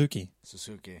 Taylor or Suzuki?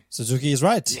 Suzuki. Suzuki is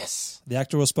right. Yes. The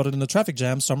actor was spotted in a traffic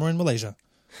jam somewhere in Malaysia.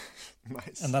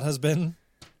 Nice. And that has been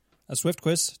a Swift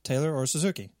quiz, Taylor or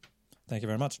Suzuki. Thank you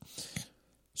very much.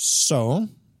 So,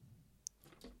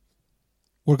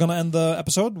 we're going to end the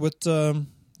episode with the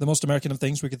most American of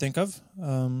things we could think of.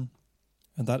 And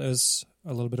that is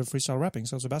a little bit of freestyle rapping.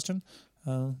 So, Sebastian,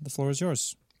 the floor is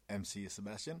yours. MC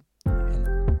Sebastian.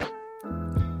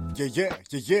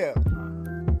 Yeah.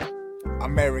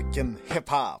 American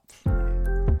hip-hop.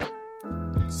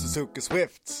 Suzuki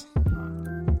Swift.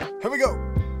 Here we go.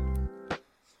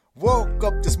 Woke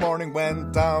up this morning,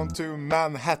 went down to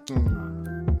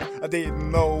Manhattan. I didn't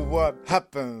know what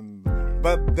happened,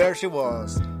 but there she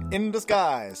was, in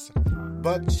disguise.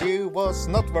 But she was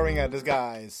not wearing a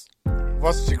disguise.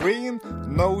 Was she green?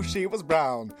 No, she was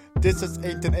brown. This is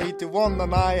 1881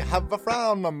 and I have a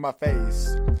frown on my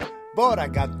face. But I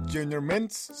got junior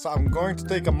mints, so I'm going to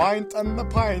take a pint and a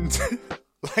pint.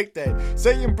 Like they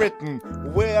say in Britain,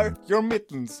 wear your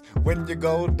mittens when you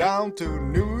go down to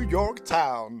New York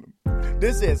town.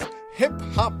 This is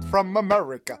hip-hop from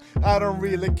America. I don't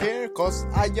really care, cause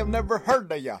I have never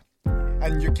heard of ya.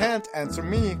 And you can't answer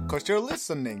me, cause you're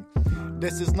listening.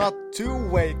 This is not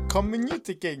two-way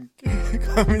communicating.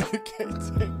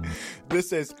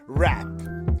 This is rap.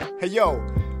 Hey yo,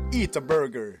 eat a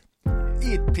burger.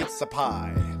 Eat pizza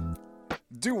pie.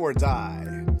 Do or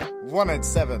die.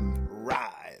 187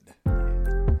 ride.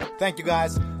 Thank you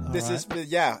guys. This is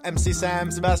MC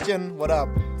Sam Sebastian. What up?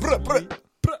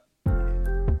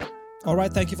 All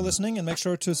right, thank you for listening, and make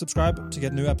sure to subscribe to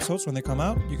get new episodes when they come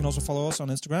out. You can also follow us on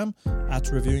Instagram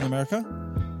 @Reviewing America.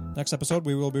 Next episode,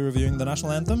 we will be reviewing the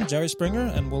national anthem, Jerry Springer,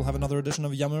 and we'll have another edition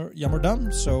of Yummer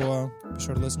Done. So be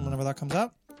sure to listen whenever that comes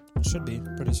out. It should be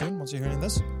pretty soon once you're hearing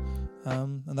this.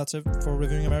 And that's it for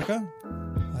Reviewing America.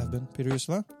 I have been Peter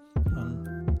Ursula,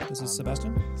 and this is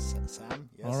Sebastian. Sam,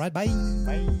 yes. All right, bye.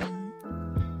 Bye.